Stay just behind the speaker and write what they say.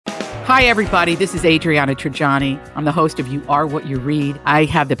Hi, everybody. This is Adriana Trajani. I'm the host of You Are What You Read. I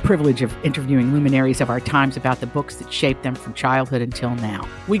have the privilege of interviewing luminaries of our times about the books that shaped them from childhood until now.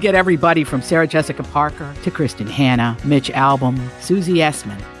 We get everybody from Sarah Jessica Parker to Kristen Hanna, Mitch Albom, Susie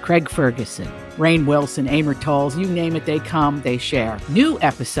Essman, Craig Ferguson, Rainn Wilson, Amor Tolls, you name it, they come, they share. New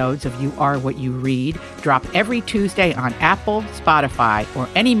episodes of You Are What You Read drop every Tuesday on Apple, Spotify, or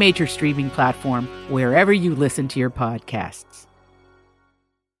any major streaming platform wherever you listen to your podcasts.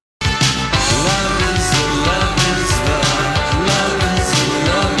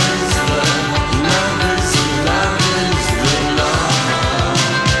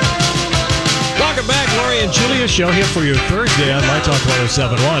 Julia show here for your Thursday on My Talk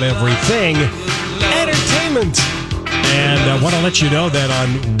 107.1 Everything Entertainment. And I want to let you know that on,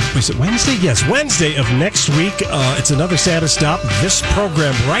 is it Wednesday? Yes, Wednesday of next week, it's another Santa Stop. This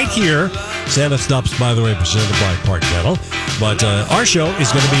program right here, Santa Stops, by the way, presented by Park Dental. But our show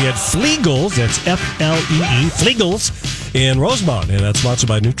is going to be at Fleagles, that's Flee, Fleagles, in Rosemont. And that's sponsored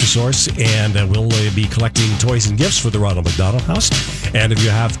by Nutrisource. And we'll be collecting toys and gifts for the Ronald McDonald House. And if you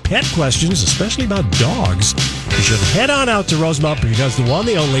have pet questions, especially about dogs, you should head on out to Rosemont because the one,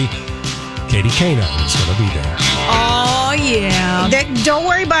 the only, Katie Canine is going to be there. Oh, yeah. Don't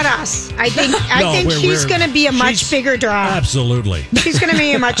worry about us. I think she's going to be a much bigger draw. Absolutely. She's going to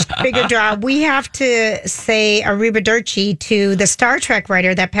be a much bigger draw. We have to say arrivederci to the Star Trek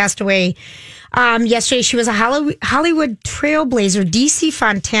writer that passed away yesterday. She was a Hollywood trailblazer. DC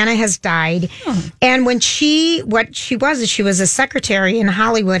Fontana has died. And when she was a secretary in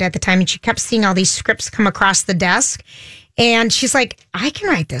Hollywood at the time, and she kept seeing all these scripts come across the desk. And she's like, I can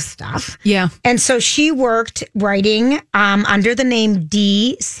write this stuff. Yeah. And so she worked writing under the name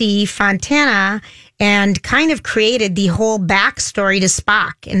D.C. Fontana and kind of created the whole backstory to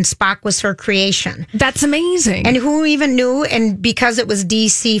Spock. And Spock was her creation. That's amazing. And who even knew? And because it was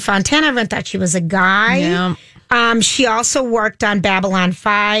D.C. Fontana, everyone thought she was a guy. Yeah. She also worked on Babylon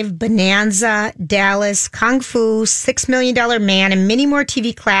 5, Bonanza, Dallas, Kung Fu, $6 Million Man, and many more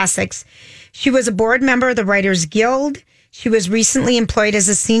TV classics. She was a board member of the Writers Guild. She was recently employed as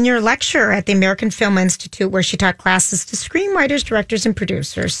a senior lecturer at the American Film Institute, where she taught classes to screenwriters, directors, and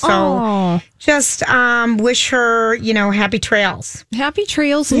producers. So just wish her, happy trails. Happy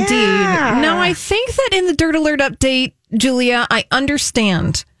trails indeed. Yeah. Now, I think that in the Dirt Alert update, Julia, I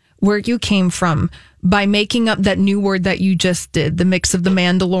understand where you came from by making up that new word that you just did, the mix of the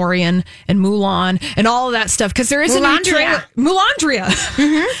Mandalorian and Mulan and all of that stuff. Because there is a new trailer. Mulandria.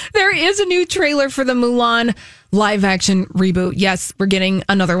 Mm-hmm. There is a new trailer for the Mulan live action reboot. Yes, we're getting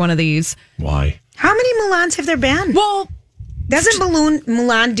another one of these. Why? How many Mulans have there been? Well, doesn't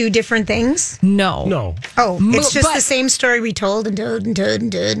Mulan do different things? No. Oh, it's just the same story retold and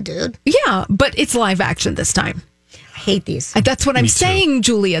told. Yeah, but it's live action this time. Hate these. That's what I'm saying,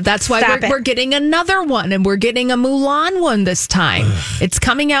 Julia. That's why we're getting another one, and we're getting a Mulan one this time. It's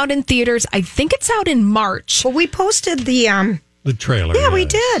coming out in theaters. I think it's out in March. Well, we posted the trailer. Yeah, we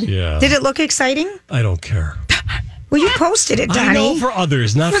did. Yeah. Did it look exciting? I don't care. Well, you posted it, Donnie. I know for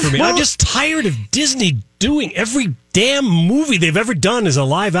others, not for me. Well, I'm just tired of Disney doing every damn movie they've ever done as a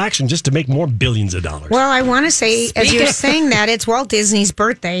live action just to make more billions of dollars. Well, I want to say, as you're saying that, it's Walt Disney's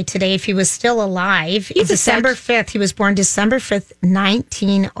birthday today, if he was still alive. It's December 5th. He was born December 5th,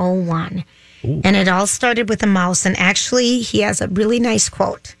 1901. Ooh. And it all started with a mouse. And actually, he has a really nice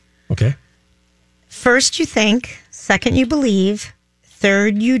quote. Okay. First you think, second you believe,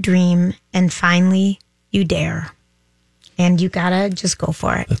 third you dream, and finally you dare. And you gotta just go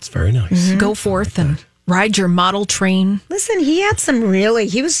for it. That's very nice. Mm-hmm. Go forth and ride your model train. Listen, he had some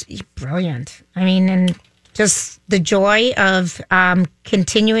he was brilliant. I mean, and just the joy of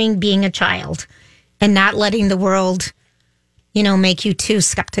continuing being a child and not letting the world, make you too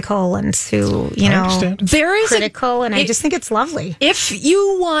skeptical and too, there is critical. And I just think it's lovely. If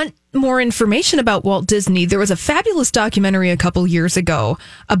you want more information about Walt Disney, there was a fabulous documentary a couple years ago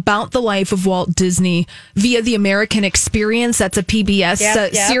about the life of Walt Disney via the American Experience. That's a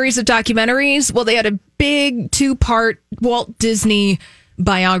PBS series of documentaries. Well, they had a big 2-part Walt Disney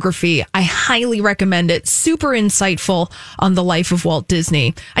biography. I highly recommend it. Super insightful on the life of Walt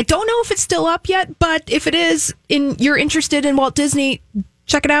Disney. I don't know if it's still up yet, but if it is, you're interested in Walt Disney,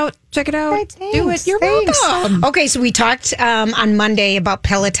 check it out. Check it out. Do it. You're welcome. Okay, so we talked on Monday about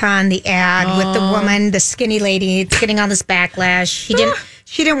Peloton, the ad with the woman, the skinny lady, getting all this backlash.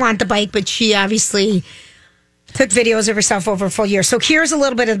 She didn't want the bike, but she obviously took videos of herself over a full year. So here's a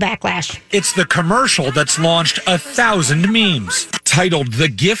little bit of the backlash. It's the commercial that's launched 1,000 memes. Titled The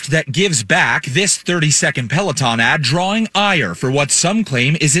Gift That Gives Back, this 30-second Peloton ad drawing ire for what some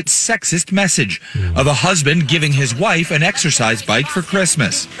claim is its sexist message of a husband giving his wife an exercise bike for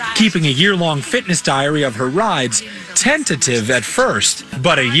Christmas. Keeping a year-long fitness diary of her rides, tentative at first,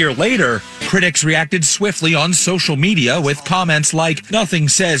 but a year later, critics reacted swiftly on social media with comments like, nothing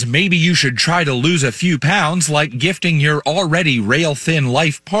says maybe you should try to lose a few pounds like gifting your already rail-thin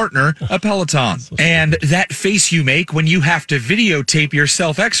life partner a Peloton. And that face you make when you have to videotape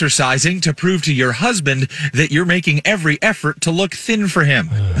yourself exercising to prove to your husband that you're making every effort to look thin for him.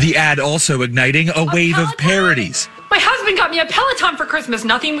 The ad also igniting a wave of parodies. My husband got me a Peloton for Christmas.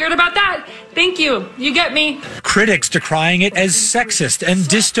 Nothing weird about that. Thank you. You get me. Critics decrying it as sexist and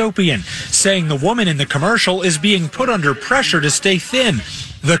dystopian, saying the woman in the commercial is being put under pressure to stay thin.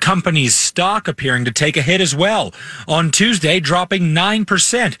 The company's stock appearing to take a hit as well. On Tuesday, dropping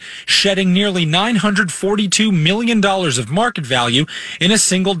 9%, shedding nearly $942 million of market value in a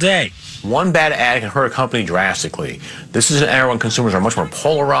single day. One bad ad can hurt a company drastically. This is an era when consumers are much more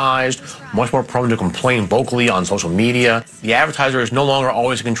polarized, much more prone to complain vocally on social media. The advertiser is no longer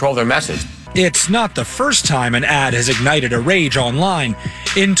always in control of their message. It's not the first time an ad has ignited a rage online.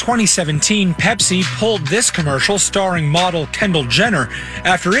 In 2017, Pepsi pulled this commercial starring model Kendall Jenner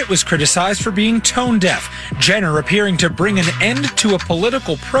after it was criticized for being tone deaf, Jenner appearing to bring an end to a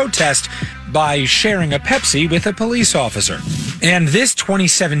political protest by sharing a Pepsi with a police officer. And this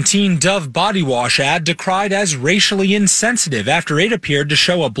 2017 Dove body wash ad decried as racially insensitive after it appeared to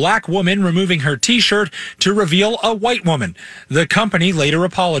show a black woman removing her t-shirt to reveal a white woman. The company later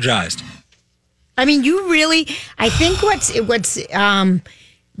apologized. I mean, I think what's the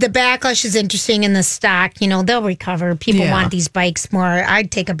backlash is interesting in the stock. You know, they'll recover. People want these bikes more.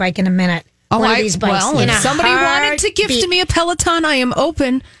 I'd take a bike in a minute. These bikes. Well, if somebody wanted to gift me a Peloton, I am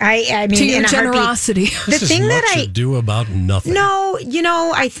open I mean, to your generosity. The thing that I do about nothing. No,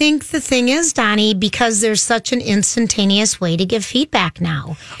 I think the thing is, Donnie, because there's such an instantaneous way to give feedback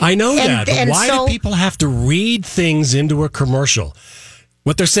now. I know that. But why do people have to read things into a commercial?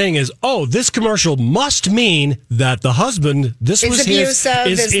 What they're saying is, this commercial must mean that the husband, this was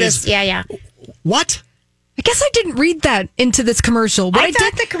abusive. Yeah. What? I guess I didn't read that into this commercial. I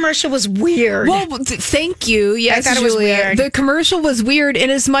thought the commercial was weird. Well, thank you. Yes, I thought it was weird. The commercial was weird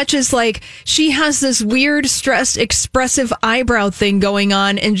in as much as she has this weird, stressed, expressive eyebrow thing going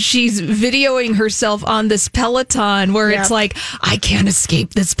on, and she's videoing herself on this Peloton where it's like, I can't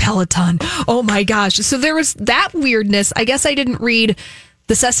escape this Peloton. Oh my gosh. So there was that weirdness. I guess I didn't read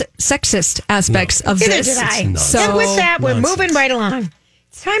the sexist aspects of this. Neither did I. So, and with that, we're moving right along.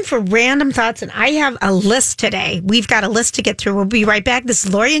 It's time for random thoughts, and I have a list today. We've got a list to get through. We'll be right back. This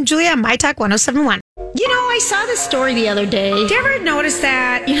is Lori and Julia on My Talk 107.1. I saw this story the other day. Did you ever notice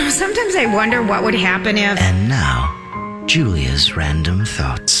that? Sometimes I wonder what would happen if... And now, Julia's random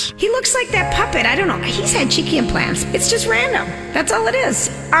thoughts. He looks like that puppet. I don't know. He's had cheeky implants. It's just random. That's all it is.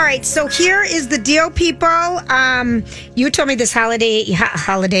 All right, so here is the deal, people. You told me this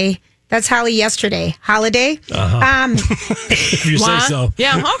holiday... That's Holly yesterday. Holiday. If you say so.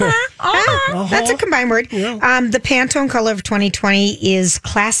 Yeah. Okay. That's a combined word. Yeah. The Pantone color of 2020 is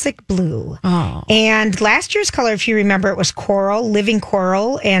classic blue. Oh. And last year's color, if you remember, it was coral, living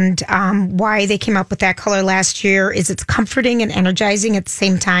coral. And why they came up with that color last year is it's comforting and energizing at the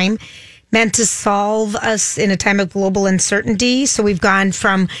same time. Meant to solve us in a time of global uncertainty. So we've gone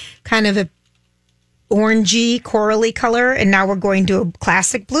from kind of a orangey, corally color, and now we're going to a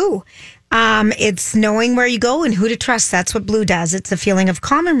classic blue. It's knowing where you go and who to trust. That's what blue does. It's a feeling of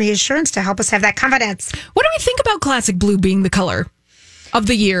calm and reassurance to help us have that confidence. What do we think about classic blue being the color of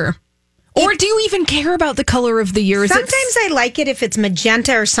the year? Or do you even care about the color of the year? Sometimes I like it if it's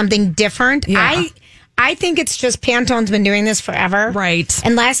magenta or something different. Yeah. I think it's just Pantone's been doing this forever. Right.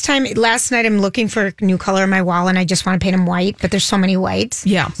 And last night I'm looking for a new color on my wall and I just want to paint them white, but there's so many whites.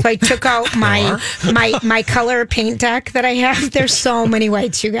 Yeah. So I took out my color paint deck that I have. There's so many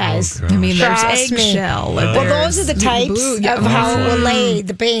whites, you guys. I mean, there's eggshell. Well, those are the types of how it will lay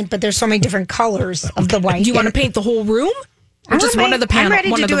the paint, but there's so many different colors of the white. Do you want to paint the whole room? Or just one of the panels?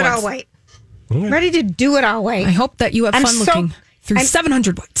 I'm ready to do it all white. Ready to do it all white. I hope that you have fun looking through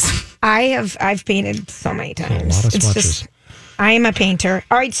 700 whites. I've painted so many times. A lot of swatches. I am a painter.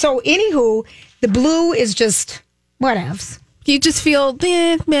 All right, so anywho, the blue is just whatevs. You just feel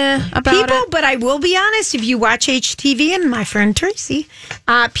meh about it. But I will be honest, if you watch HTV and my friend Tracy,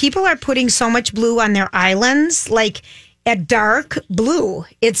 people are putting so much blue on their islands. Like, a dark blue.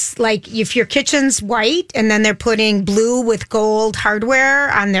 It's like if your kitchen's white and then they're putting blue with gold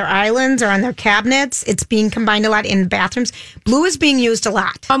hardware on their islands or on their cabinets. It's being combined a lot in bathrooms. Blue is being used a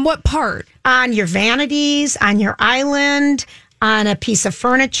lot. On what part? On your vanities, on your island, on a piece of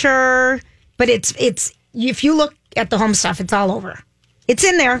furniture. But it's if you look at the home stuff, it's all over. It's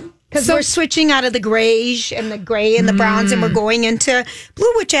in there. Because we're switching out of the grayish and the gray and the browns, and we're going into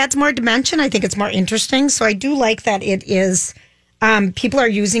blue, which adds more dimension. I think it's more interesting. So I do like that it is, people are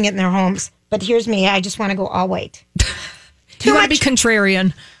using it in their homes. But here's me. I just want to go all white. You want to be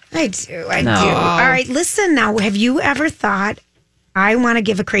contrarian. I do. All right, listen now. Have you ever thought, I want to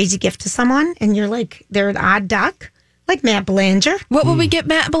give a crazy gift to someone, and you're like, they're an odd duck? Like Matt Belanger. What would we get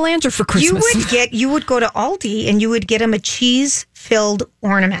Matt Belanger for Christmas? You would go to Aldi and you would get him a cheese-filled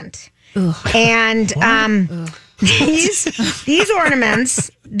ornament. Ugh. And these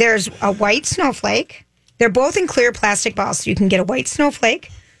ornaments, there's a white snowflake. They're both in clear plastic balls, so you can get a white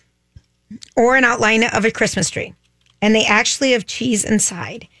snowflake or an outline of a Christmas tree. And they actually have cheese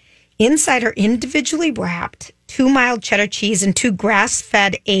inside. Inside are individually wrapped 2 mild cheddar cheese and 2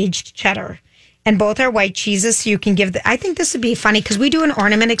 grass-fed aged cheddar. And both are white cheeses, so you can give I think this would be funny because we do an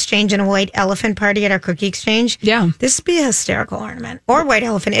ornament exchange and a white elephant party at our cookie exchange. Yeah. This would be a hysterical ornament or white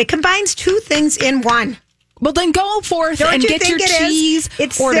elephant. It combines 2 things in one. Well, then go forth and get your cheese.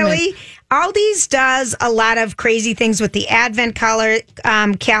 It's ornament. Silly. Aldi's does a lot of crazy things with the Advent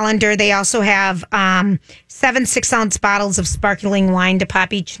calendar. They also have 7 6-ounce bottles of sparkling wine to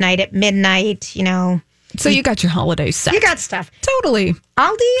pop each night at midnight, So you got your holiday set. You got stuff. Totally.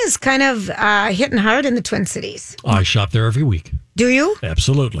 Aldi is kind of hitting hard in the Twin Cities. I shop there every week. Do you?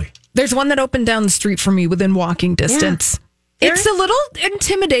 Absolutely. There's one that opened down the street from me within walking distance. Yeah. It's a little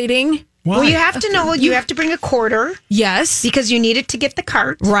intimidating. Why? Well, you have to know, you have to bring a quarter. Yes. Because you need it to get the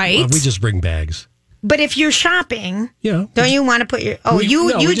cart. Right. We just bring bags. But if you're shopping, yeah, don't you want to put your... we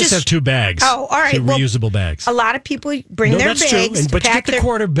just have 2 bags. Oh, all right. 2 reusable bags. A lot of people bring their bags. True. But you get the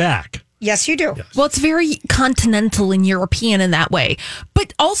quarter back. Yes, you do. Well, it's very continental and European in that way.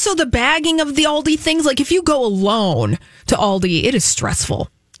 But also the bagging of the Aldi things, like if you go alone to Aldi, it is stressful.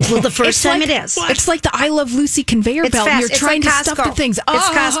 Well, the first time it is. It's like the I Love Lucy conveyor belt. Fast. You're trying to stuff the things. It's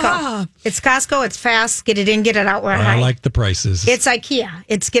Costco. It's Costco. It's fast. Get it in, get it out for a hike. I like the prices. It's IKEA.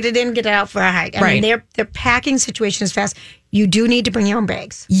 It's get it in, get it out for a hike. I mean, their packing situation is fast. You do need to bring your own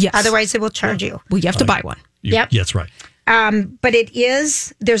bags. Yes. Otherwise, they will charge you. Well, you have to buy one. Yep. Yeah, that's right. But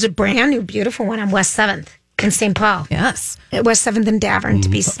there's a brand new beautiful one on West 7th in St. Paul. Yes. West 7th and Davern, to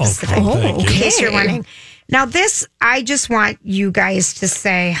be specific. Okay. In case you're wondering. Now, this, I just want you guys to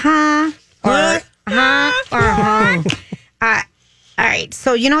say, huh? Or, huh? Or, huh? All right.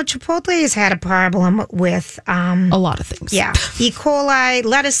 So, Chipotle has had a problem with... a lot of things. Yeah. E. coli,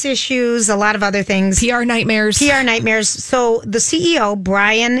 lettuce issues, a lot of other things. PR nightmares. So, the CEO,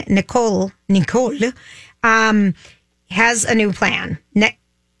 Brian Nicole, has a new plan.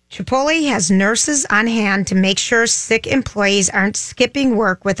 Chipotle has nurses on hand to make sure sick employees aren't skipping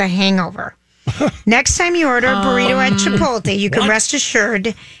work with a hangover. Next time you order a burrito at Chipotle, you can rest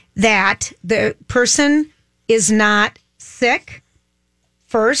assured that the person is not sick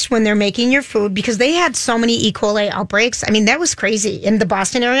first when they're making your food, because they had so many E. coli outbreaks. I mean, that was crazy in the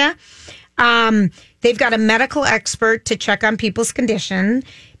Boston area. They've got a medical expert to check on people's condition.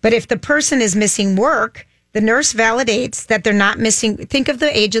 But if the person is missing work, the nurse validates that they're not missing. Think of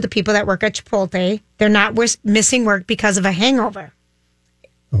the age of the people that work at Chipotle. They're not missing work because of a hangover.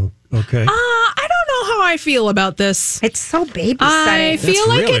 Oh, okay. I don't know how I feel about this. It's so babysitting. I feel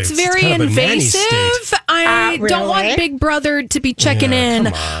like it's very kind of invasive. I don't want Big Brother to be checking in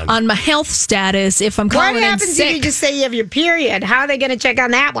on my health status if I'm calling in sick. What happens if you just say you have your period? How are they going to check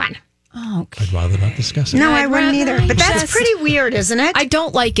on that one? Oh, okay. I'd rather not discuss it. No, I wouldn't either. But that's pretty weird, isn't it? I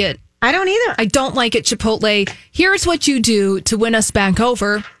don't like it. I don't either. I don't like it, Chipotle. Here's what you do to win us back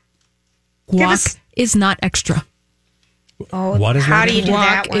over. Guac is not extra. Oh, what is how do you do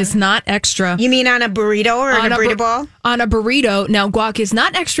that Guac one? is not extra. You mean on a burrito or on a burrito bowl? On a burrito. Now, guac is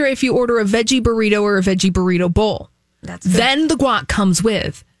not extra if you order a veggie burrito or a veggie burrito bowl. Then the guac comes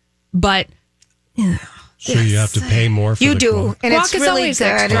with. But... So you have to pay more for you the do, guac. and Guac it's is really always good.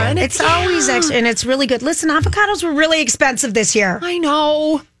 extra, and it's always extra, and it's really good. Listen, avocados were really expensive this year. I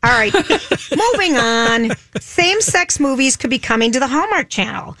know. All right, moving on. Same-sex movies could be coming to the Hallmark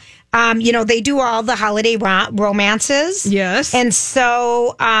Channel. They do all the holiday romances. Yes. And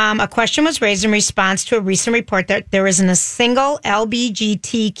so a question was raised in response to a recent report that there isn't a single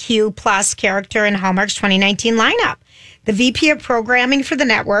LGBTQ plus character in Hallmark's 2019 lineup. The VP of programming for the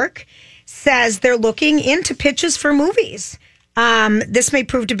network says they're looking into pitches for movies. This may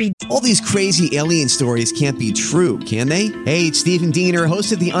prove to be... All these crazy alien stories can't be true, can they? Hey, it's Stephen Diener,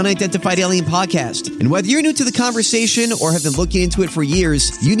 host of the Unidentified Alien Podcast. And whether you're new to the conversation or have been looking into it for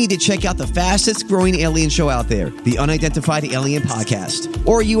years, you need to check out the fastest growing alien show out there, the Unidentified Alien Podcast,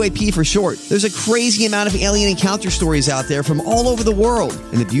 or UAP for short. There's a crazy amount of alien encounter stories out there from all over the world.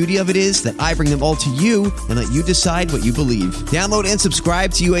 And the beauty of it is that I bring them all to you and let you decide what you believe. Download and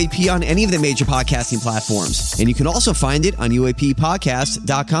subscribe to UAP on any of the major podcasting platforms. And you can also find it on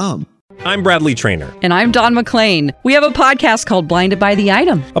UAPpodcast.com. I'm Bradley Trainer. And I'm Don McClain. We have a podcast called Blinded by the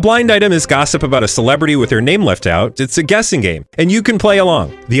Item. A blind item is gossip about a celebrity with their name left out. It's a guessing game, and you can play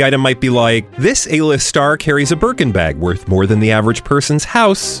along. The item might be like, this A-list star carries a Birkin bag worth more than the average person's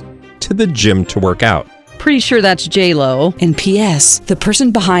house to the gym to work out. Pretty sure that's J-Lo. And P.S. the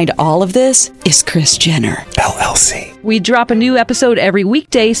person behind all of this is Kris Jenner, LLC. We drop a new episode every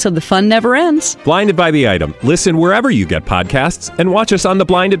weekday so the fun never ends. Blinded by the Item. Listen wherever you get podcasts and watch us on the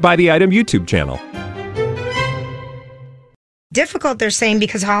Blinded by the Item YouTube channel. Difficult, they're saying,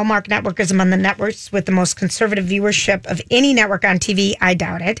 because Hallmark Network is among the networks with the most conservative viewership of any network on TV. I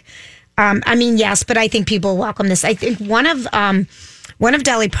doubt it. Yes, but I think people welcome this. I think one of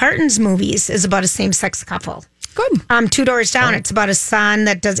Dolly Parton's movies is about a same-sex couple. Good. Two Doors Down. It's about a son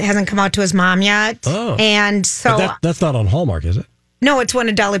that hasn't come out to his mom yet. Oh. And so... But that's not on Hallmark, is it? No, it's one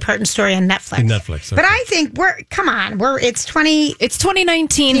of Dolly Parton's story on Netflix. Netflix. Okay. But I think it's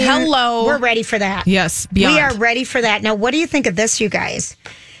 2019. Hello. We're ready for that. Yes, beyond. We are ready for that. Now, what do you think of this, you guys?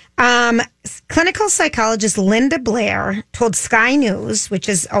 Clinical psychologist Linda Blair told Sky News, which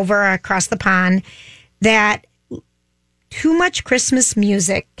is over across the pond, that too much Christmas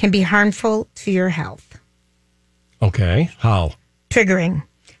music can be harmful to your health. Okay. How? Triggering.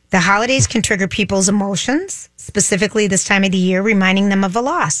 The holidays can trigger people's emotions, specifically this time of the year, reminding them of a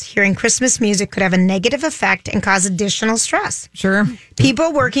loss. Hearing Christmas music could have a negative effect and cause additional stress. Sure.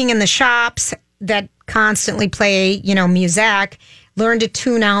 People working in the shops that constantly play, music, learn to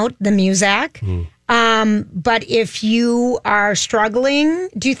tune out the music. But if you are struggling,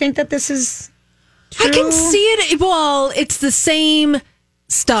 do you think that this is true? I can see it. Well, it's the same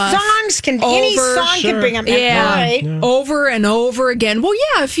stuff. Any song can bring up right? Over and over again. Well,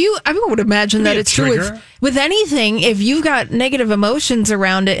 yeah, I would imagine that it's true with anything. If you've got negative emotions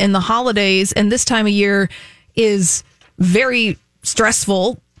around it in the holidays, and this time of year is very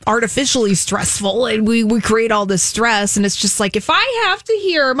stressful, artificially stressful, and we create all this stress, and it's just like, if I have to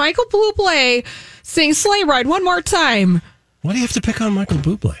hear Michael Bublé sing Sleigh Ride one more time. Why do you have to pick on Michael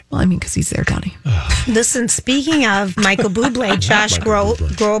Bublé? Well, because he's there, Donnie. Listen, speaking of Michael Bublé, Josh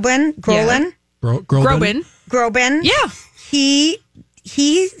Groban. Yeah. He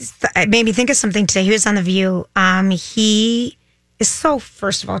made me think of something today. He was on The View. He is so,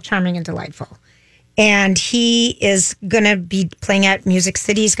 first of all, charming and delightful. And he is going to be playing at Music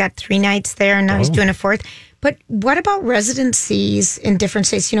City. He's got 3 nights there, and now he's doing a 4th. But what about residencies in different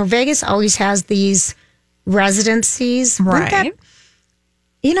states? Vegas always has these residencies. Right.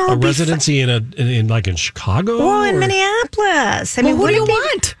 A residency in Chicago? Well, in Minneapolis. Who do you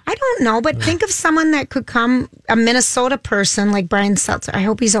want? I don't know, but think of someone that could come, a Minnesota person like Brian Seltzer. I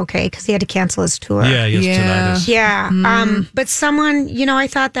hope he's okay because he had to cancel his tour. Yeah, he has tinnitus. Yeah. But someone, I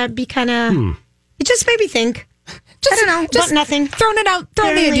thought that'd be kind of... It just made me think. I don't know. Just nothing. Throwing the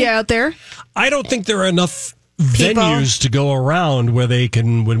idea out there. I don't think there are enough venues to go around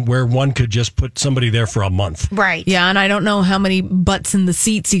where one could just put somebody there for a month. Right. Yeah, and I don't know how many butts in the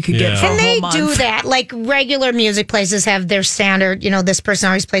seats you could get for a whole month. And they do that. Like regular music places have their standard, this person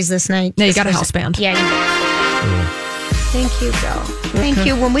always plays this night. Yeah, you got a house band. Yeah, you do. Thank you, Bill. Thank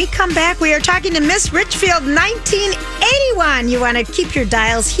you. When we come back, we are talking to Miss Richfield 1981. You want to keep your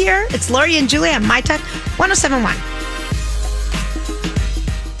dials here. It's Lori and Julia on My Talk 1071.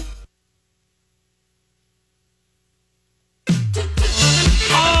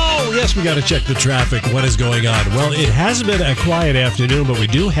 Oh, yes, we got to check the traffic. What is going on? Well, it has been a quiet afternoon, but we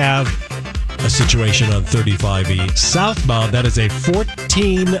do have a situation on 35E southbound. That is a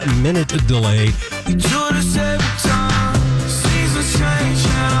 14-minute delay.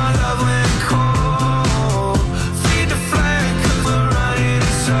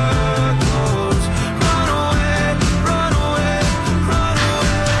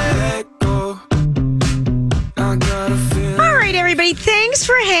 Thanks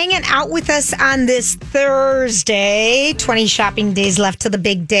for hanging out with us on this Thursday. 20 shopping days left to the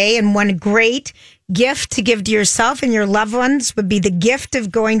big day, and one great gift to give to yourself and your loved ones would be the gift of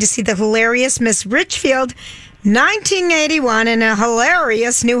going to see the hilarious Miss Richfield 1981 in a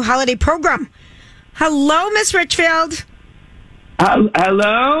hilarious new holiday program. Hello, Miss Richfield.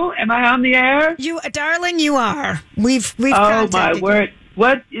 Hello? Am I on the air? Darling, you are. We've Oh, my word.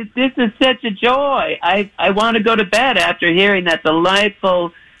 This is such a joy. I want to go to bed after hearing that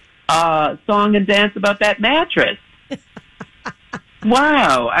delightful song and dance about that mattress.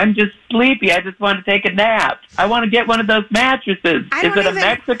 Wow, I'm just sleepy. I just want to take a nap. I want to get one of those mattresses. Is it a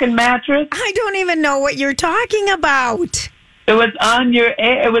Mexican mattress? I don't even know what you're talking about. It was on your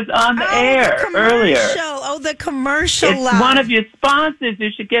air. It was on the air earlier. Oh, the commercial. It's one of your sponsors. You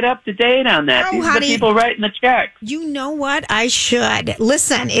should get up to date on that. These are the people writing the checks. You know what? I should.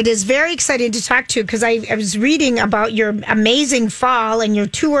 Listen, it is very exciting to talk to you because I was reading about your amazing fall and your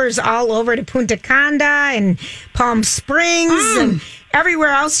tours all over to Punta Cana and Palm Springs and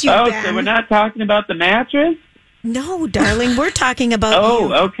everywhere else you've been. So we're not talking about the mattress? No, darling, we're talking about you.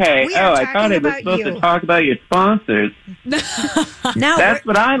 Oh, okay. I thought it was supposed to talk about your sponsors. No, that's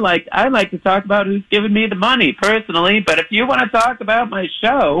what I like. I like to talk about who's giving me the money personally. But if you want to talk about my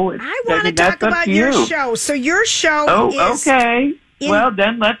show, I want to talk about your show. So your show is... okay. Well,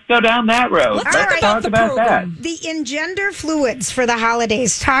 then let's go down that road. Let's talk about that. The Engender Fluids for the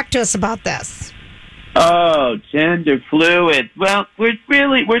holidays. Talk to us about this. Oh, gender fluid. Well, we're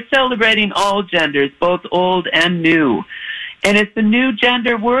celebrating all genders, both old and new. And it's the new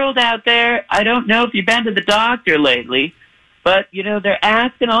gender world out there. I don't know if you've been to the doctor lately, but, they're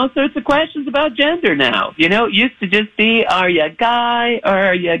asking all sorts of questions about gender now. It used to just be, are you a guy or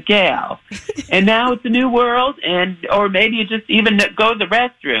are you a gal? And now it's a new world, or maybe you just even go to the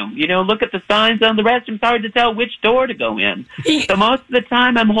restroom. Look at the signs on the restroom. It's hard to tell which door to go in. So most of the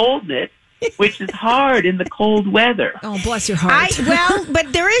time I'm holding it, which is hard in the cold weather. Oh, bless your heart.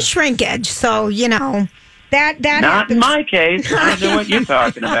 But there is shrinkage, so that not happens. In my case. I don't know what you're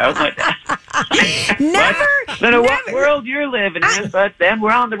talking about. I don't know what world you're living in, but then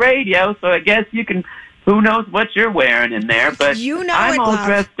we're on the radio, so I guess you can. Who knows what you're wearing in there? But I'm all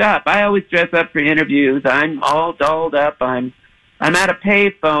dressed up. I always dress up for interviews. I'm all dolled up. I'm at a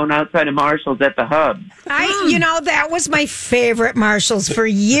payphone outside of Marshall's at the Hub. That was my favorite Marshall's for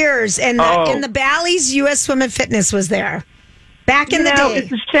years. And in the Bally's, U.S. Swim and Fitness was there back in the day.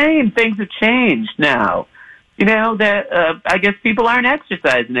 It's a shame. Things have changed now. I guess people aren't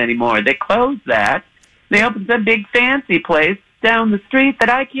exercising anymore. They closed that. They opened some big fancy place down the street that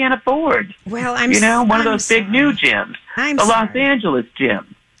I can't afford. Well, one of those big new gyms. The Los Angeles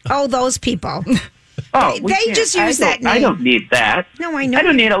gym. Oh, those people. Oh, they just use that name. I don't need that. No, I know. I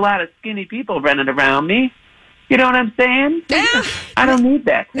don't need a lot of skinny people running around me. You know what I'm saying? Yeah. I don't need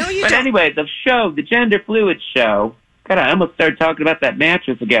that. No, you don't. But anyway, the show, the Gender Fluid Show, God, I almost started talking about that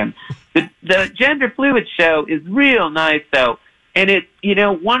mattress again. The Gender Fluid Show is real nice, though. And it's,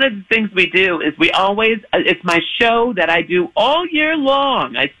 one of the things we do is it's my show that I do all year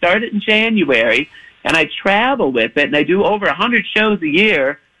long. I start it in January, and I travel with it, and I do over 100 shows a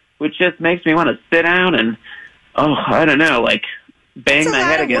year, which just makes me want to sit down and, I don't know, bang my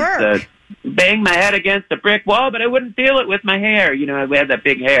head against a brick wall, but I wouldn't feel it with my hair. I have that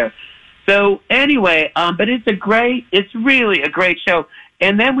big hair. So anyway, but it's really a great show.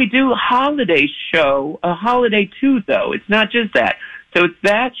 And then we do a holiday too, though. It's not just that. So it's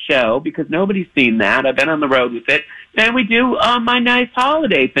that show because nobody's seen that. I've been on the road with it. Then we do my nice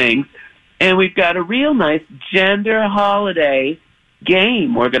holiday things. And we've got a real nice gender holiday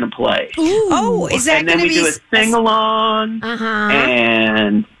game we're going to play. Ooh. Oh, is that going to be... And then we do a sing-along,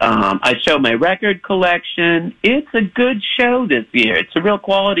 and I show my record collection. It's a good show this year. It's a real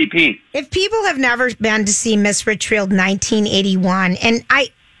quality piece. If people have never been to see Miss Richfield 1981, and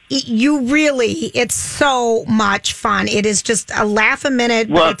it's so much fun. It is just a laugh a minute,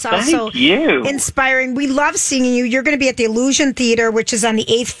 but it's also inspiring. We love seeing you. You're going to be at the Illusion Theater, which is on the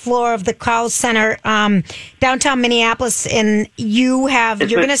 8th floor of the Krause Center, downtown Minneapolis, and you're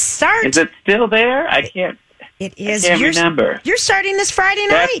going to start. Is it still there? I can't. It is. I can't remember. You're starting this Friday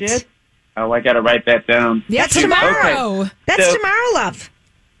night. That's it? Oh, I got to write that down. That's tomorrow. Okay. That's tomorrow, love.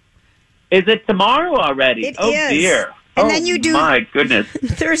 Is it tomorrow already? It is. Dear. And then you do my goodness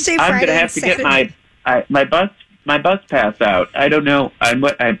Thursday, I'm Friday. going to have to get my bus pass out. I don't know. I'm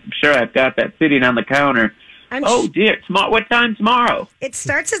sure I've got that sitting on the counter. Dear! Tomorrow. What time tomorrow? It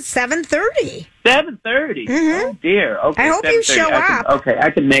starts at 7:30. 7:30. Mm-hmm. Oh dear. Okay. I hope you show up.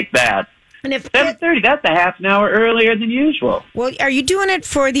 I can make that. And if 7:30, that's a half an hour earlier than usual. Well, are you doing it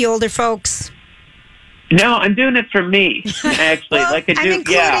for the older folks? No, I'm doing it for me, actually. Well, like I do, I'm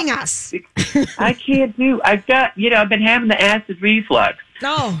including us. I can't do. I've been having the acid reflux.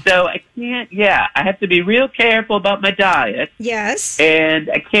 Oh. So I can't. Yeah, I have to be real careful about my diet. Yes. And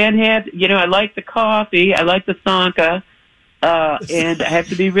I can't have. I like the coffee. I like the Sanka. And I have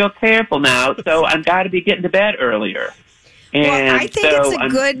to be real careful now. So I've got to be getting to bed earlier. And well, I think so it's a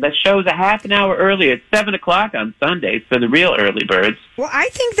good... the show's a half an hour earlier. It's 7 o'clock on Sundays for the real early birds. Well, I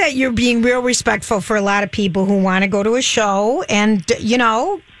think that you're being real respectful for a lot of people who want to go to a show and,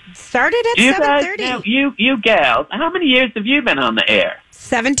 start it at 7:30. Now, you gals, how many years have you been on the air?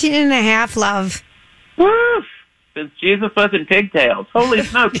 17 and a half, love. Woof! Since Jesus was in pigtails. Holy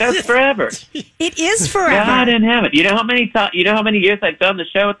smoke, that's forever. It is forever. God in heaven. You know how many years I've done the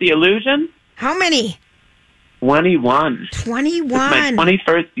show at The Illusion? How many? 21. 21. It's my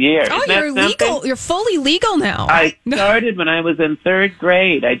 21st year. Oh, Isn't you're that something? legal. You're fully legal now. I started when I was in 3rd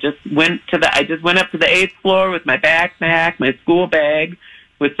grade. I just went up to the 8th floor with my backpack, my school bag,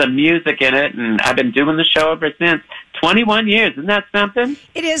 with some music in it, and I've been doing the show ever since. 21 years. Isn't that something?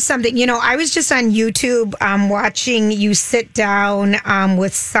 It is something. I was just on YouTube watching you sit down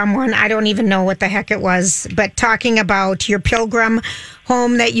with someone. I don't even know what the heck it was, but talking about your pilgrim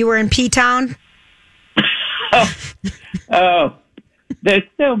home that you were in P-Town. Oh, there's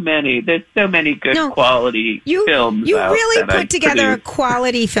so many good quality films. You really put together a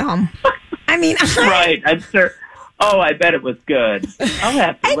quality film. I mean, right? I'm sure. Oh, I bet it was good. I'll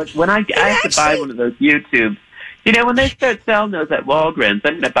have to when I have to buy one of those YouTubes. When they start selling those at Walgreens,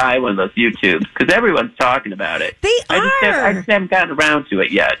 I'm going to buy one of those YouTubes because everyone's talking about it. I just haven't gotten around to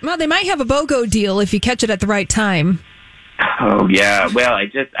it yet. Well, they might have a BOGO deal if you catch it at the right time. Oh yeah, well I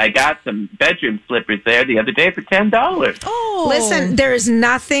got some bedroom slippers there the other day for $10. Oh, listen, there is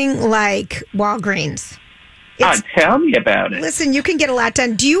nothing like Walgreens. Tell me about it. Listen, you can get a lot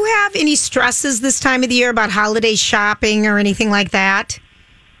done. Do you have any stresses this time of the year about holiday shopping or anything like that?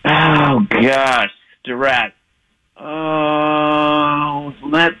 Oh gosh, stress. Oh,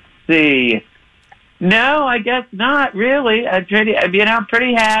 let's see. No, I guess not really. I'm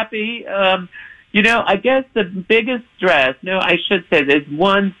pretty happy. I guess the biggest stress, I should say there's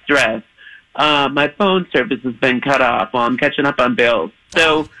one stress. My phone service has been cut off while I'm catching up on bills.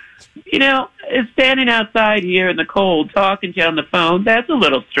 So, standing outside here in the cold, talking to you on the phone, that's a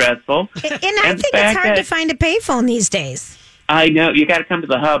little stressful. And I think it's hard to find a payphone these days. I know. You got to come to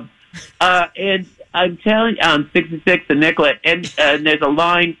the hub. And I'm telling you, on 66 and Nicollet, and there's a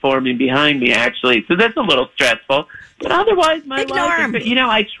line forming behind me, actually. So that's a little stressful. But otherwise, my life is,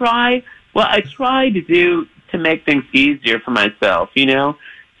 I try to make things easier for myself,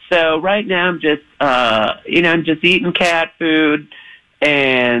 So right now I'm just eating cat food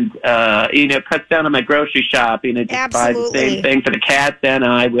and, cuts down on my grocery shopping and just buy the same thing for the cats and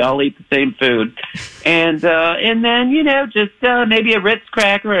I. We all eat the same food. And then, just maybe a Ritz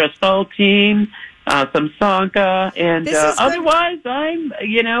cracker or a saltine, some Sanka, and otherwise I'm,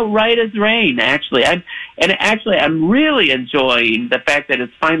 right as rain, actually. I'm really enjoying the fact that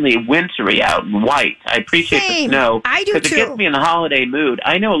it's finally wintry out and white. I appreciate the snow. I do, too. Because it gets me in the holiday mood.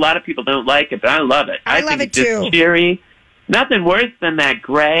 I know a lot of people don't like it, but I love it. I love think it, it's too. Just cheery. Nothing worse than that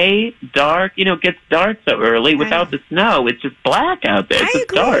gray, dark, it gets dark so early without the snow. It's just black out there. It's just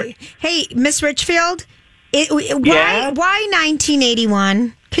dark. Hey, Miss Richfield, why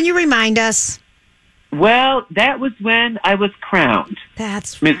 1981? Can you remind us? Well, that was when I was crowned.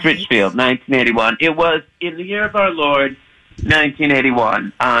 That's Miss Richfield, 1981. It was in the year of our Lord,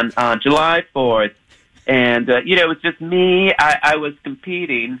 1981, on July 4th. And, it was just me. I was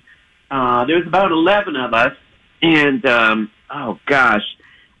competing. There was about 11 of us. And, I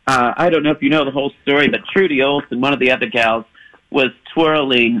don't know if you know the whole story, but Trudy Olson, one of the other gals, was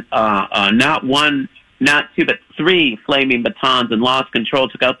twirling not one, not two, but 3 flaming batons and lost control,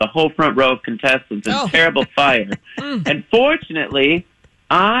 took out the whole front row of contestants in terrible fire. And fortunately,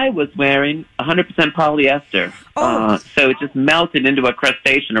 I was wearing 100% polyester. So it just melted into a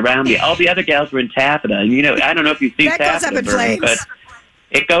crustacean around me. All the other gals were in taffeta. And, I don't know if you've seen taffeta. That goes up in flames. But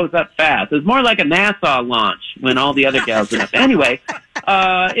it goes up fast. It was more like a NASA launch when all the other gals went up. Anyway,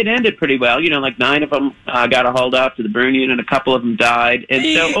 it ended pretty well. 9 of them got hauled off to the burn unit, and a couple of them died. And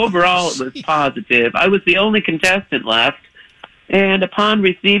so overall, it was positive. I was the only contestant left. And upon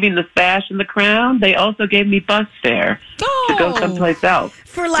receiving the sash and the crown, they also gave me bus fare to go someplace else.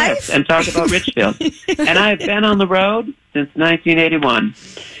 For life? Yes, and talk about Richfield. And I've been on the road since 1981.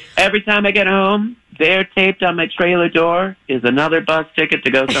 Every time I get home, there taped on my trailer door is another bus ticket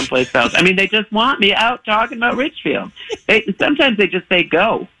to go someplace else. I mean, they just want me out talking about Richfield. Sometimes they just say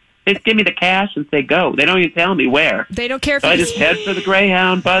go. They just give me the cash and say go. They don't even tell me where. They don't care if I just head for the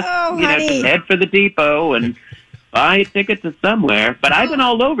Greyhound bus, just head for the depot and buy a ticket to somewhere. But I've been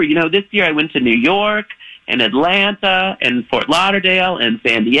all over. This year I went to New York and Atlanta and Fort Lauderdale and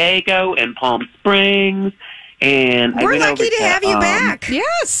San Diego and Palm Springs. And We're lucky to have you back.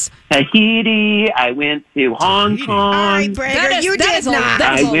 Yes. Tahiti. I went to Hong Kong. All right, Brager, you did not.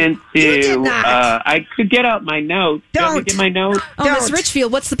 I went You did to. not. I could get out my notes. Do you want me to get my notes? Oh, Miss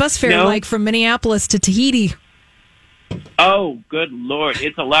Richfield, what's the bus fare No. like from Minneapolis to Tahiti? Oh, good Lord.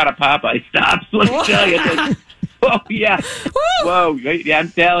 It's a lot of Popeye stops, let me tell you. Oh, yeah. Whoa. Yeah, I'm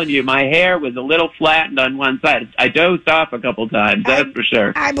telling you, my hair was a little flattened on one side. I dozed off a couple times, that's for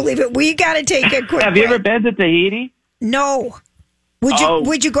sure. I believe it. We got to take a quick Have you ever been to Tahiti? No.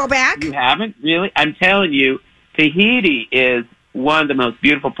 Would you go back? You haven't? Really? I'm telling you, Tahiti is one of the most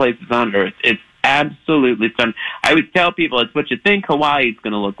beautiful places on earth. It's absolutely stunning. I always tell people it's what you think Hawaii is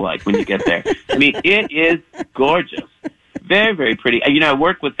going to look like when you get there. I mean, it is gorgeous. Very, very pretty. You know, I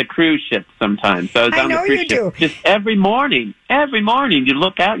work with the cruise ships sometimes. So I was on the cruise ship. Just every morning you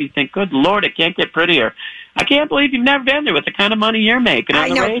look out and you think, good Lord, it can't get prettier. I can't believe you've never been there with the kind of money you're making on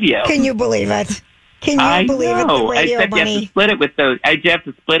the radio. Can you believe it? Can you believe it? The radio Except money. you have to split it with those. You have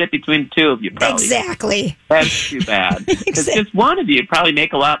to split it between the two of you, probably. Exactly. That's too bad. Because just one of you would probably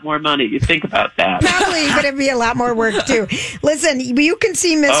make a lot more money. You think about that. Probably, but it'd be a lot more work, too. Listen, you can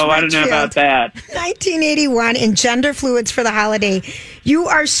see Miss Oh, I don't know about that. 1981 in Gender Fluids for the holiday. You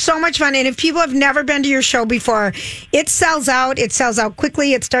are so much fun. And if people have never been to your show before, it sells out. It sells out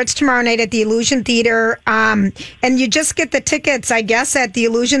quickly. It starts tomorrow night at the Illusion Theater. And you just get the tickets, I guess, at the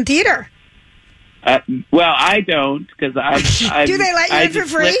Illusion Theater. Well, I don't, because I Do they let you in for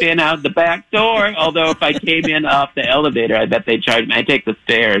just free? slip in out the back door. Although if I came in off the elevator, I bet they charge me. I take the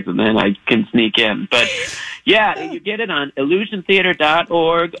stairs and then I can sneak in. But yeah, you get it on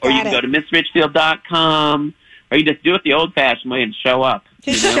illusiontheater.org, or you can go to missrichfield.com, or you just do it the old-fashioned way and show up.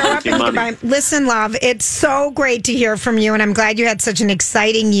 Just show up and goodbye. Listen, love, it's so great to hear from you, and I'm glad you had such an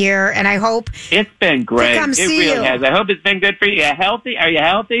exciting year, and I hope it's been great. come It see really you. has. I hope it's been good for you. Are you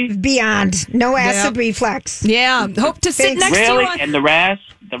healthy? Beyond. No acid reflux. Yeah, hope to sit next to you. Really? And the rash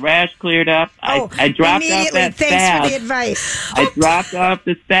cleared up. I dropped off that Thanks salve. for the advice. I dropped off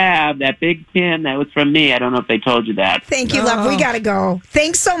the salve, that big tin. That was from me. I don't know if they told you that. Thank you, love. We got to go.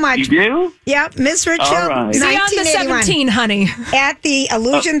 Thanks so much. You do? Yep, Miss Richfield, All right. See you on the 1981. 17, honey. At the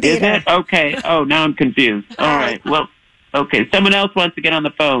Illusion Is Theater. it? Okay. Oh, now I'm confused. All right. Well, okay. Someone else wants to get on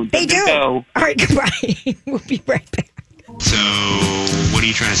the phone. They do. Go. All right, goodbye. We'll be right back. So, what are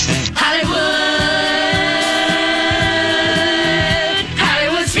you trying to say?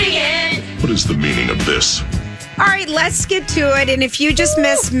 Hollywood speaking. What is the meaning of this? All right, let's get to it. And if you just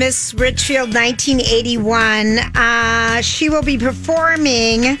missed Miss Richfield 1981, she will be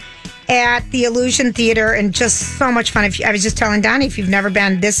performing at the Illusion Theater, and just so much fun. I was just telling Donnie, if you've never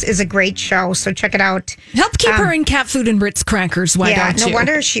been, this is a great show, so check it out. Help keep her in cat food and Ritz crackers. Why don't you? No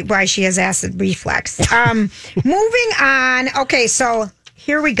wonder why she has acid reflux. Moving on. Okay, so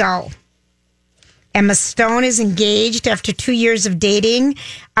here we go. Emma Stone is engaged after 2 years of dating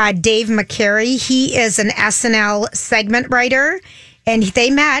Dave McCary. He is an SNL segment writer, and they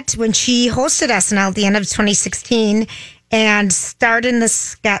met when she hosted SNL at the end of 2016 and starred in the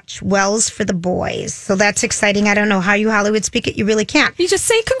sketch Wells for the Boys. So that's exciting. I don't know how you Hollywood speak it. You really can't. You just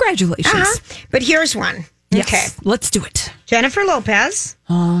say congratulations. But here's one. Yes, Okay. let's do it. Jennifer Lopez.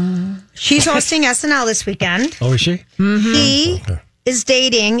 She's hosting SNL this weekend. Oh, is she? He is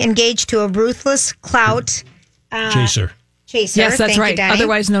engaged to a ruthless clout Chaser. chaser. Yes, that's Thank you, right. Danny.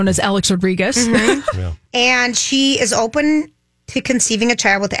 Otherwise known as Alex Rodriguez. Yeah. And she is open to conceiving a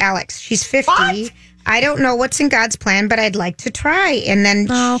child with Alex. She's 50. What? I don't know what's in God's plan, but I'd like to try. And then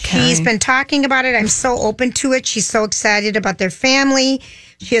she's been talking about it. I'm so open to it. She's so excited about their family.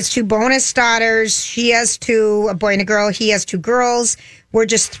 She has 2 bonus daughters. She has 2, a boy and a girl. He has 2 girls. We're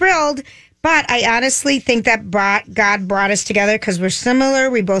just thrilled. But I honestly think that God brought us together because we're similar.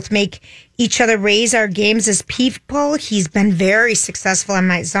 We both make each other raise our games as people. He's been very successful on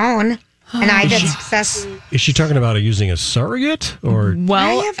my zone. And I've had success. Is she talking about using a surrogate or?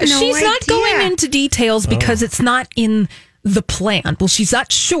 Well, I have no she's not idea. going into details because it's not in the plan. Well, she's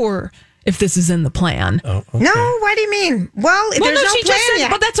not sure if this is in the plan. Oh, okay. No, what do you mean? Well, there's no she plan just said,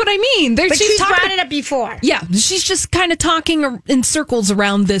 yet. but that's what I mean. But she's brought it up before. Yeah, she's just kind of talking in circles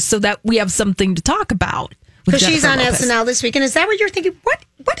around this so that we have something to talk about. Because she's on SNL this weekend. Is that what you're thinking?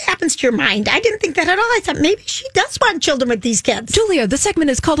 What happens to your mind? I didn't think that at all. I thought maybe she does want children with these kids. Julia, the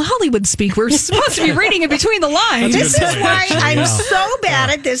segment is called Hollywood Speak. We're supposed to be reading in between the lines. This is why I'm so bad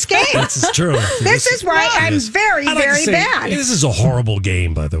at this game. This is true. This is why I'm very, I'd like to very say, bad. This is a horrible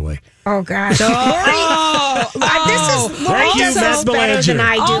game, by the way. Oh, gosh. Lori does this better than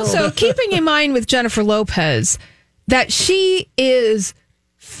I do. Also, keeping in mind with Jennifer Lopez that she is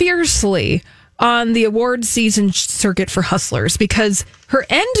fiercely on the award season circuit for Hustlers because her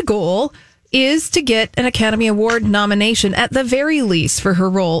end goal is to get an Academy Award nomination at the very least for her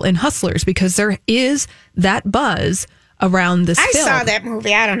role in Hustlers, because there is that buzz around this film. I saw that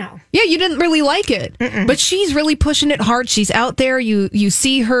movie. I don't know. Yeah, you didn't really like it. But she's really pushing it hard. She's out there. You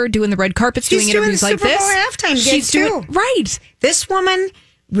see her doing the red carpets, doing interviews like this. She's doing the Super Bowl halftime gig, She's doing right. This woman,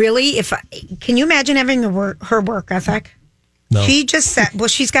 really, can you imagine having her work ethic? No. She just said, well,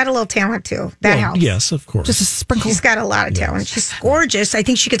 she's got a little talent too. That helps. Yes, of course. Just a sprinkle. She's got a lot of talent. She's gorgeous. I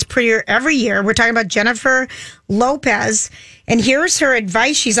think she gets prettier every year. We're talking about Jennifer Lopez. And here's her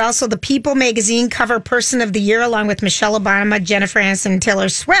advice. She's also the People magazine cover person of the year, along with Michelle Obama, Jennifer Aniston, and Taylor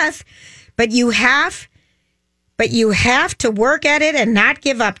Swift. But you have to work at it and not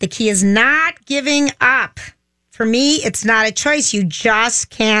give up. The key is not giving up. For me, it's not a choice. You just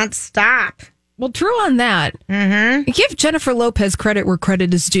can't stop. Well, true on that. Mm-hmm. Give Jennifer Lopez credit where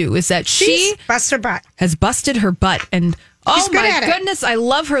credit is due. Is that she bust her butt. Has busted her butt, and She's my goodness, I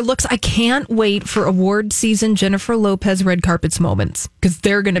love her looks. I can't wait for award season Jennifer Lopez red carpets moments, because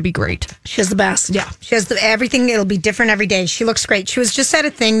they're going to be great. She's the best. Yeah, she has everything. It'll be different every day. She looks great. She was just at a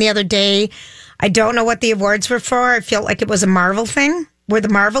thing the other day. I don't know what the awards were for. I felt like it was a Marvel thing. Were the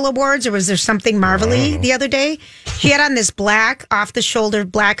Marvel Awards, or was there something Marvel-y the other day? She had on this black, off-the-shoulder,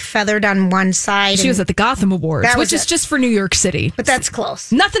 black feathered on one side. She was at the Gotham Awards, which is just for New York City. But that's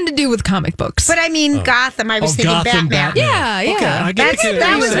close. Nothing to do with comic books. But I mean, Gotham, I was thinking Gotham, Batman. Yeah. Okay,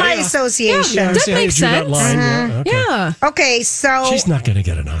 that was my association. Yeah, that makes sense. Yeah. Okay, so... She's not going to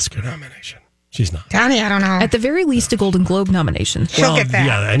get an Oscar nomination. She's not. Donnie, I don't know. At the very least, a Golden Globe nomination. She'll get that.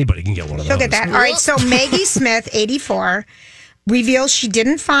 Yeah, anybody can get one of those. She'll get that. All right, so Maggie Smith, 84... reveals she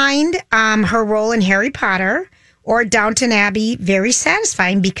didn't find her role in Harry Potter or Downton Abbey very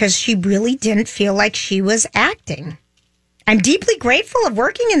satisfying because she really didn't feel like she was acting. I'm deeply grateful of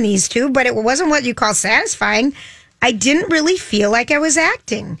working in these two, but it wasn't what you call satisfying. I didn't really feel like I was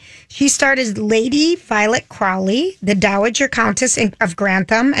acting. She starred as Lady Violet Crowley, the Dowager Countess of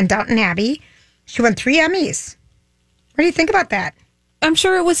Grantham and Downton Abbey. She won 3 Emmys. What do you think about that? I'm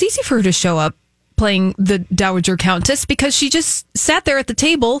sure it was easy for her to show up playing the Dowager Countess, because she just sat there at the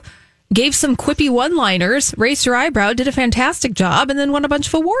table, gave some quippy one-liners, raised her eyebrow, did a fantastic job, and then won a bunch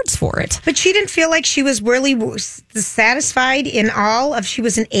of awards for it. But she didn't feel like she was really satisfied in all of... She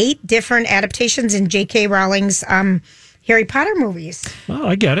was in 8 different adaptations in J.K. Rowling's Harry Potter movies. Well,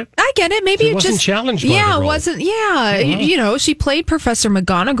 I get it. Maybe it wasn't just challenged by the role. wasn't. Yeah, you know, she played Professor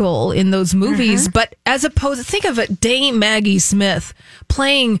McGonagall in those movies, but as opposed, think of it, Dame Maggie Smith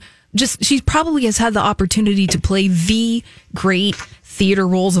playing... she probably has had the opportunity to play the great theater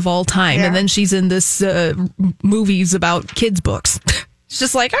roles of all time. And then she's in this movies about kids' books. It's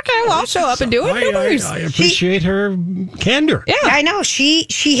just like, okay, well, I'll show up and do it. I appreciate her candor. Yeah, I know.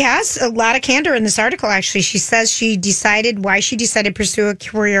 She has a lot of candor in this article, actually. She says why she decided to pursue a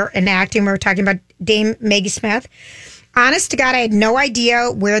career in acting. We were talking about Dame Maggie Smith. Honest to God, I had no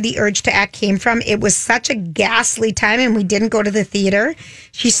idea where the urge to act came from. It was such a ghastly time, and we didn't go to the theater.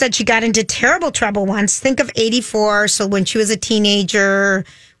 She said she got into terrible trouble once. Think of 84, so when she was a teenager,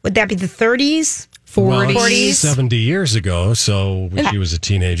 would that be the 30s? 40s. 70 years ago, so when she was a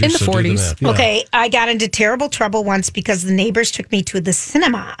teenager. In the 40s. Okay, I got into terrible trouble once because the neighbors took me to the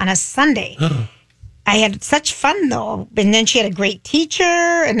cinema on a Sunday. I had such fun, though. And then she had a great teacher,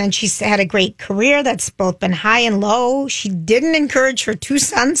 and then she had a great career that's both been high and low. She didn't encourage her 2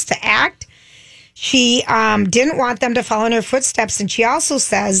 sons to act. She didn't want them to follow in her footsteps. And she also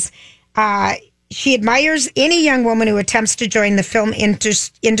says she admires any young woman who attempts to join the film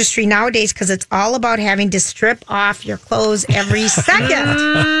industry nowadays, because it's all about having to strip off your clothes every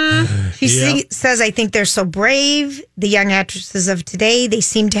second. She says, I think they're so brave. The young actresses of today, they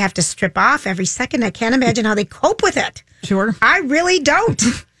seem to have to strip off every second. I can't imagine how they cope with it. Sure. I really don't.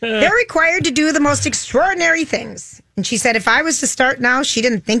 They're required to do the most extraordinary things. And she said if I was to start now, she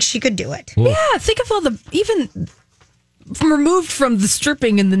didn't think she could do it. Yeah, think of all even removed from the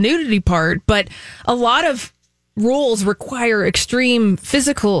stripping and the nudity part, but a lot of roles require extreme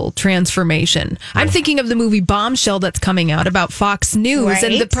physical transformation. I'm thinking of the movie Bombshell that's coming out about Fox News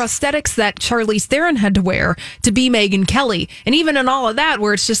and the prosthetics that Charlize Theron had to wear to be Megyn Kelly. And even in all of that,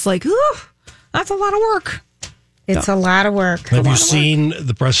 where it's just like, ooh, that's a lot of work. It's a lot of work. Have you seen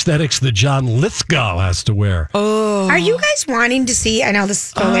the prosthetics that John Lithgow has to wear? Oh. Are you guys wanting to see, I know this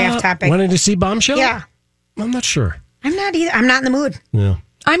is totally off topic. Wanting to see Bombshell? Yeah. I'm not sure. I'm not either. I'm not in the mood. Yeah.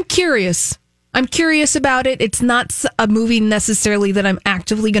 I'm curious. I'm curious about it. It's not a movie necessarily that I'm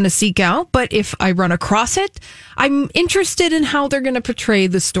actively going to seek out, but if I run across it, I'm interested in how they're going to portray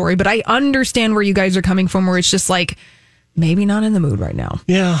the story. But I understand where you guys are coming from, where it's just like, maybe not in the mood right now.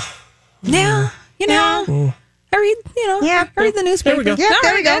 Yeah. Yeah. You know, I read the newspaper. There we go. Yeah,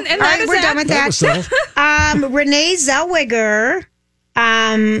 there we go. And all right, we're done with that. Renee Zellweger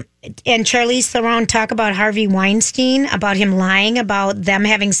and Charlize Theron talk about Harvey Weinstein, about him lying about them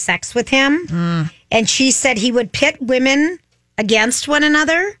having sex with him. And she said he would pit women against one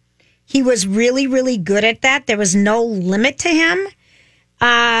another. He was really, really good at that. There was no limit to him.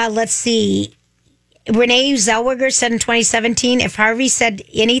 Let's see. Renee Zellweger said in 2017, if Harvey said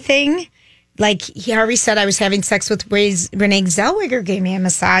anything, like Harvey said, I was having sex with Renee Zellweger, gave me a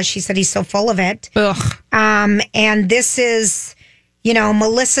massage. She said he's so full of it. Ugh. And this is,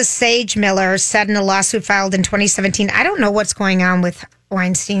 Melissa Sage Miller said in a lawsuit filed in 2017. I don't know what's going on with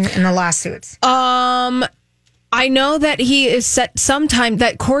Weinstein in the lawsuits. I know that he is set sometime,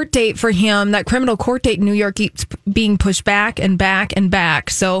 that court date for him, that criminal court date in New York keeps being pushed back and back and back.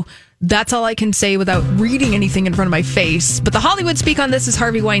 So that's all I can say without reading anything in front of my face. But the Hollywood speak on this is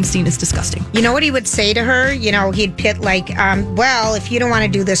Harvey Weinstein is disgusting. You know what he would say to her? He'd pit well, if you don't want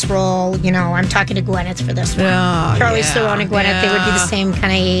to do this role, I'm talking to Gwyneth for this one. Charlize Theron and Gwyneth, they would be the same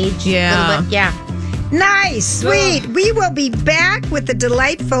kind of age. Yeah. A little bit. Yeah. Nice. Sweet. We will be back with the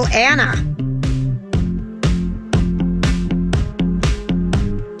delightful Anna.